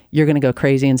 Julie, you're going to go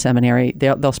crazy in seminary.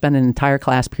 They'll spend an entire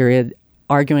class period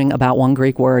arguing about one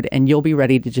Greek word, and you'll be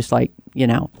ready to just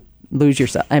lose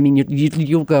yourself. I mean,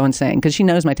 you'll go insane, because she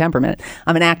knows my temperament.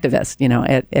 I'm an activist,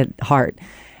 at heart.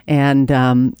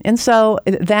 And so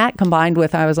that combined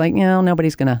with, I was like,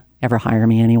 nobody's going to ever hire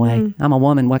me anyway. I'm a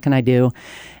woman. What can I do?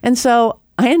 And so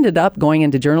I ended up going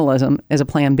into journalism as a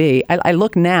plan B. I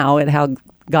look now at how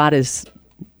God has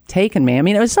taken me. I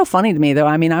mean, it was so funny to me, though.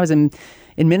 I mean, I was in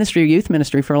ministry, youth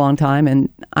ministry for a long time, and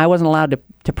I wasn't allowed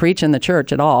to preach in the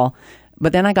church at all.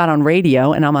 But then I got on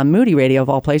radio, and I'm on Moody Radio of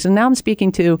all places. And now I'm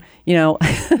speaking to,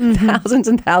 thousands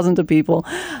and thousands of people,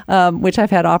 which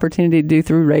I've had opportunity to do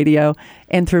through radio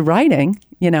and through writing,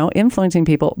 influencing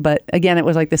people. But again, it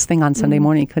was like this thing on Sunday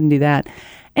morning. You couldn't do that.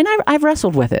 And I've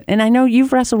wrestled with it. And I know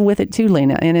you've wrestled with it too,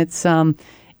 Lena. And it's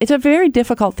a very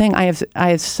difficult thing. I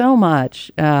have so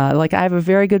much, I have a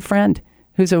very good friend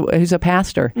who's a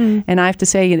pastor. And I have to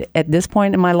say, at this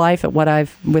point in my life,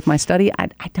 with my study, I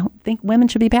don't think women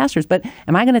should be pastors. But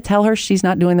am I going to tell her she's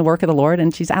not doing the work of the Lord?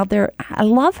 And she's out there. I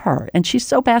love her. And she's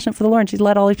so passionate for the Lord. And she's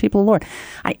led all these people to the Lord.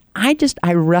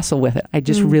 I wrestle with it. I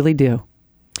just really do.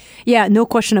 Yeah, no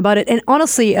question about it. And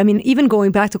honestly, I mean, even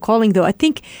going back to calling, though, I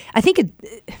think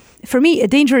for me,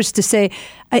 dangerous to say,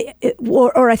 I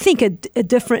think a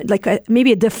different,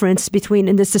 maybe a difference between,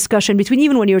 in this discussion, between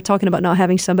even when you were talking about not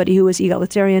having somebody who was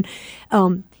egalitarian,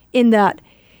 in that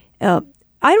I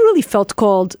really felt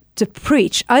called to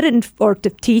preach. Or to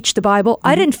teach the Bible.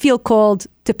 I didn't feel called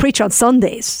to preach on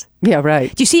Sundays. Yeah,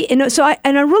 right. Do you see? So I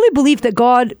really believe that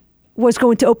God was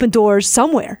going to open doors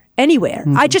somewhere, anywhere.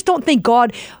 I just don't think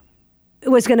God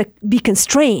was going to be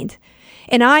constrained.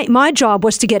 And my job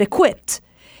was to get equipped.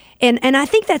 And I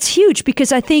think that's huge,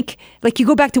 because I think, you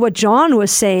go back to what John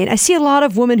was saying, I see a lot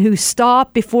of women who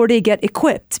stop before they get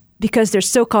equipped because they're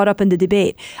so caught up in the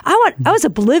debate. I was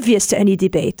oblivious to any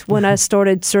debate when I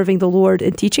started serving the Lord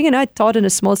and teaching, and I taught in a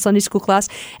small Sunday school class,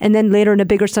 and then later in a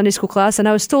bigger Sunday school class. And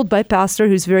I was told by a pastor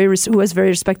who was very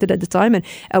respected at the time, and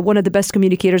one of the best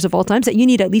communicators of all times, that you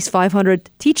need at least 500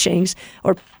 teachings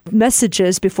or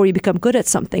messages before you become good at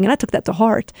something. And I took that to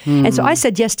heart. And so I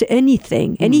said yes to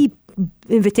anything, any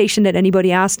invitation that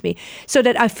anybody asked me, so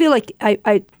that I feel like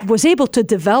I was able to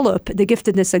develop the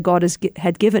giftedness that God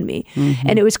had given me.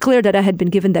 And it was clear that I had been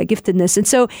given that giftedness. And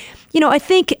so, I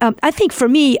think for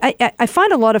me, I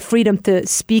find a lot of freedom to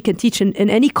speak and teach in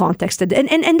any context. And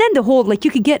then the whole,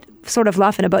 you could get sort of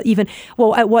laughing about even,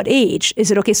 well, at what age is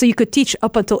it okay? So you could teach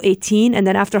up until 18, and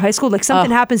then after high school,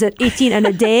 something happens at 18 and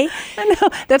a day. I know.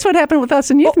 That's what happened with us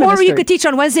in youth ministry. Or you could teach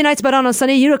on Wednesday nights, but on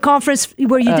Sunday, a conference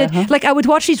where you did, I would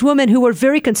watch these women who were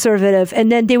very conservative,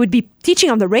 and then they would be teaching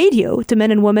on the radio to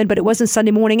men and women, but it wasn't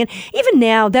Sunday morning. And even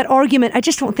now, that argument, I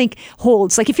just don't think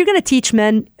holds. If you're going to teach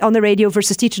men on the radio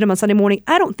versus teaching them on Sunday morning,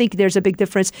 I don't think there's a big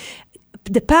difference.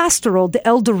 The pastoral, the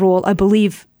elder role, I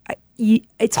believe,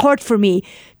 it's hard for me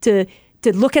to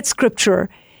look at Scripture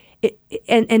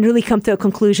and really come to a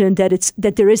conclusion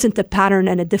that there isn't a pattern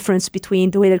and a difference between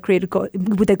the way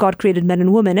that God created men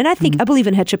and women. And I believe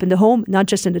in headship in the home, not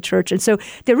just in the church. And so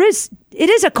it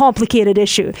is a complicated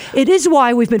issue. It is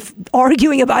why we've been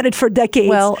arguing about it for decades.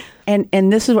 Well, and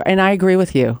this is where, and I agree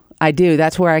with you. I do.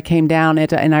 That's where I came down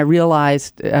and I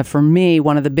realized, for me,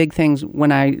 one of the big things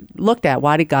when I looked at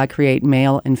why did God create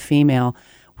male and female,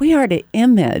 we are to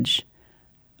image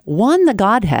the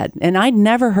Godhead. And I'd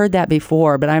never heard that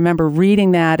before, but I remember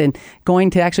reading that and going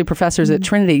to actually professors at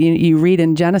Trinity. You read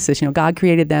in Genesis, God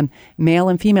created them male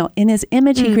and female. In his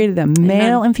image, he created them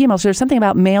male and female. So there's something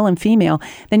about male and female.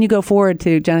 Then you go forward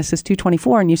to Genesis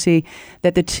 2:24 and you see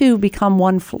that the two become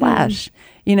one flesh,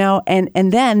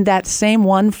 and then that same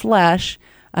one flesh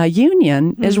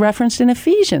union is referenced in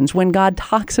Ephesians when God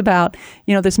talks about,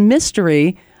 this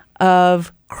mystery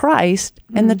of Christ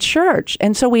and the church.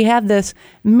 And so we have this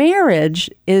marriage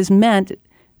is meant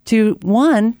to,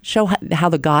 one, show how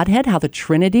the Godhead, how the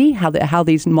Trinity, how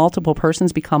these multiple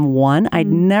persons become one. I'd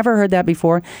never heard that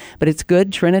before, but it's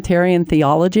good Trinitarian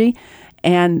theology.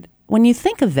 And when you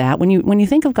think of that, when you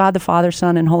think of God the Father,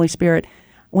 Son, and Holy Spirit,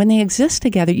 when they exist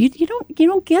together, you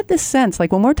don't get this sense.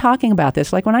 When we're talking about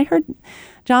this, when I heard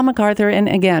John MacArthur, and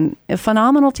again, a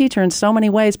phenomenal teacher in so many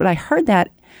ways, but I heard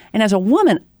that, and as a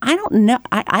woman, I don't know.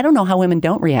 I don't know how women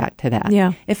don't react to that.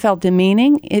 Yeah, it felt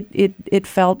demeaning. It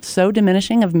felt so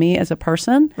diminishing of me as a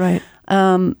person. Right.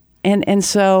 And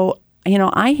so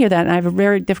I hear that, and I have a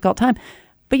very difficult time.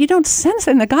 But you don't sense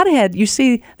it in the Godhead. You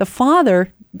see the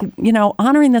Father,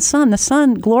 honoring the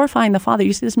Son glorifying the Father.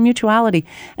 You see this mutuality,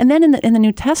 and then in the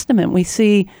New Testament, we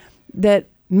see that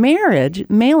marriage,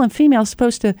 male and female, is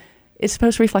supposed to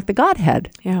reflect the Godhead.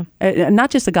 Yeah.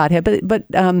 Not just the Godhead, but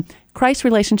Christ's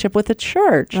relationship with the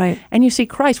church. Right. And you see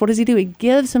Christ, what does he do? He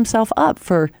gives himself up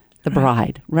for the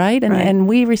bride, right? And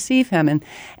we receive him.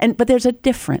 But there's a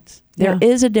difference. There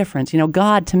is a difference.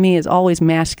 God to me is always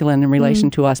masculine in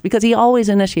relation to us because he always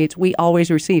initiates, we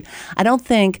always receive. I don't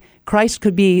think Christ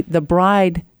could be the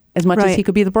bride as much as he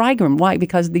could be the bridegroom. Why?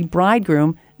 Because the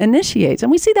bridegroom initiates.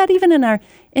 And we see that even in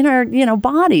our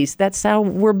bodies. That's how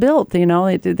we're built.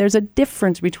 There's a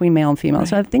difference between male and female. Right.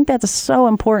 So I think that's so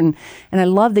important. And I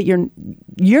love that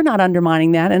you're not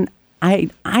undermining that. And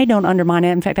I don't undermine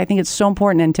it. In fact, I think it's so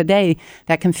important. And today,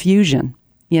 that confusion,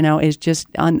 is just,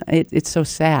 it's so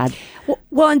sad.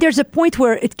 Well, and there's a point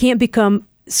where it can't become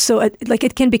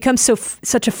it can become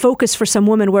such a focus for some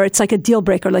women where it's like a deal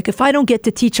breaker. Like, if I don't get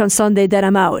to teach on Sunday, then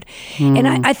I'm out. And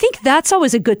I think that's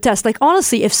always a good test. Like,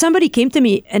 honestly, if somebody came to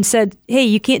me and said, hey,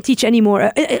 you can't teach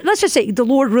anymore, let's just say the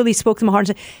Lord really spoke to my heart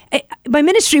and said, my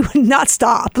ministry would not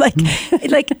stop. Like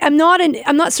I'm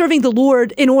not serving the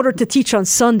Lord in order to teach on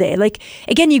Sunday. Like,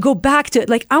 again, you go back to,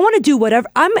 like, I want to do whatever.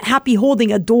 I'm happy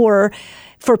holding a door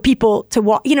for people to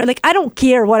walk, I don't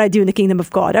care what I do in the kingdom of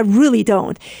God. I really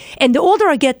don't. And the older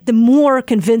I get, the more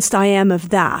convinced I am of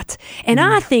that. And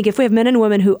I think if we have men and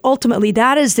women who ultimately,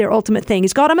 that is their ultimate thing,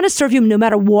 is, God, I'm going to serve you no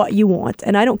matter what you want.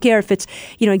 And I don't care if it's,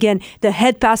 again, the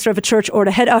head pastor of a church or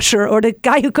the head usher or the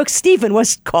guy who cooks. Stephen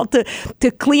was called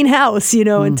to clean house,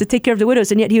 and to take care of the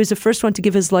widows. And yet he was the first one to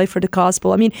give his life for the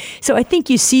gospel. I mean, so I think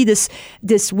you see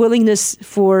this willingness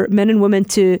for men and women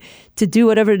to do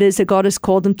whatever it is that God has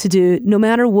called them to do, no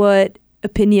matter what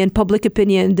public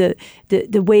opinion,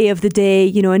 the way of the day,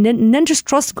 and then just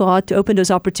trust God to open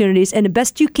those opportunities. And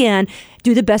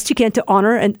do the best you can to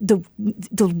honor and the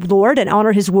Lord and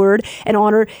honor His word and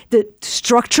honor the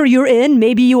structure you're in.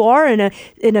 Maybe you are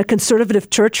in a conservative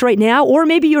church right now, or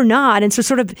maybe you're not. And so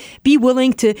sort of be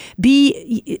willing to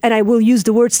be, and I will use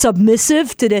the word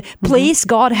submissive to the place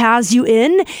God has you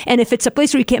in. And if it's a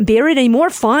place where you can't bear it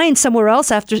anymore, find somewhere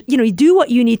else after, you do what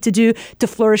you need to do to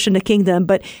flourish in the kingdom.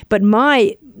 But my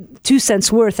 2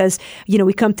 cents worth, as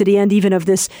we come to the end even of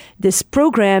this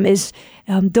program, is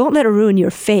don't let it ruin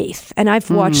your faith. And I've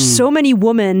watched so many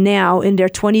women now in their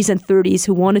 20s and 30s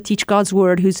who want to teach God's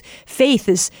word, whose faith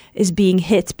is being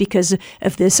hit because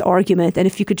of this argument. And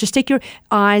if you could just take your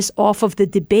eyes off of the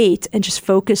debate and just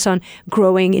focus on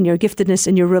growing in your giftedness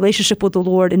and your relationship with the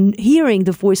Lord and hearing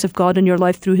the voice of God in your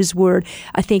life through His word,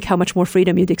 I think how much more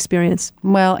freedom you'd experience.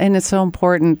 Well, and it's so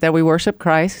important that we worship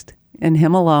Christ and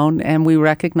Him alone, and we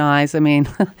recognize,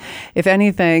 if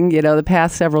anything, the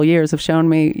past several years have shown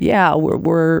me,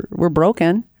 we're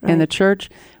broken in the church.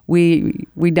 We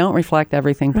don't reflect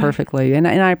everything perfectly, and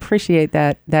I appreciate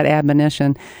that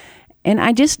admonition. And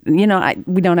I just, we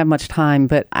don't have much time,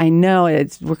 but I know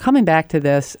we're coming back to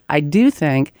this. I do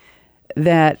think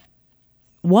that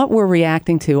what we're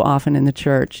reacting to often in the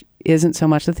church isn't so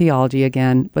much the theology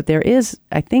again, but there is,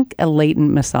 I think, a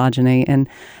latent misogyny. And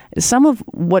some of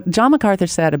what John MacArthur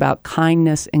said about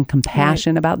kindness and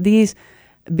compassion, about these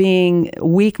being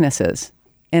weaknesses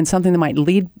and something that might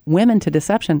lead women to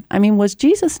deception, was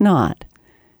Jesus not?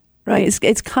 Right.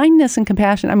 It's kindness and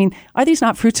compassion. Are these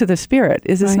not fruits of the Spirit?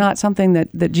 Is this not something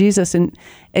that Jesus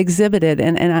exhibited?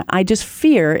 And I just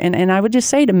fear, and I would just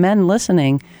say to men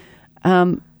listening,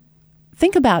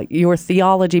 think about your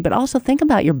theology, but also think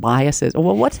about your biases.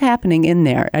 Well, what's happening in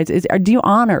there? Do you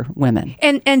honor women?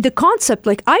 And the concept,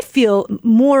 I feel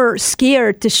more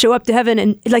scared to show up to heaven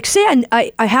and, say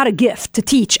I had a gift to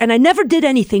teach and I never did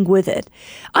anything with it.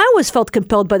 I always felt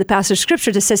compelled by the passage of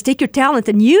Scripture that says, take your talent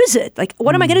and use it.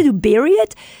 What am I going to do, bury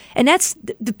it? And that's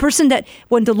the person that,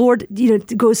 when the Lord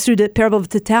goes through the parable of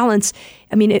the talents,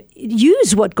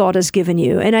 use what God has given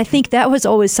you. And I think that was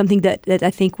always something that I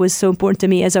think was so important to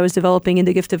me as I was developing in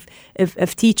the gift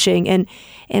of teaching. And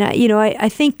I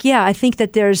think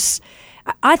that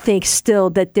I think still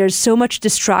that there's so much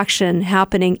distraction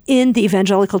happening in the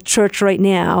evangelical church right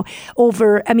now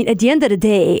over, at the end of the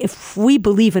day, if we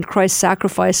believe in Christ's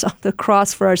sacrifice on the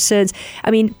cross for our sins,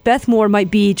 Beth Moore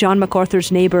might be John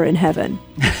MacArthur's neighbor in heaven.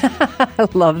 I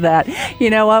love that. You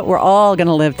know what? We're all going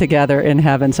to live together in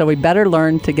heaven, so we better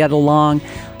learn to get along.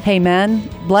 Hey, men,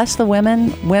 bless the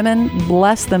women. Women,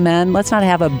 bless the men. Let's not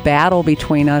have a battle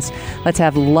between us. Let's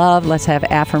have love. Let's have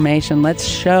affirmation. Let's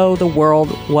show the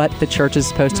world what the church is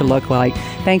supposed to look like.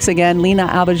 Thanks again, Lina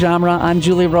Abou Jamra. I'm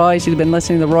Julie Roys. You've been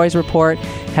listening to The Roys Report.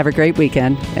 Have a great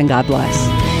weekend, and God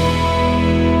bless.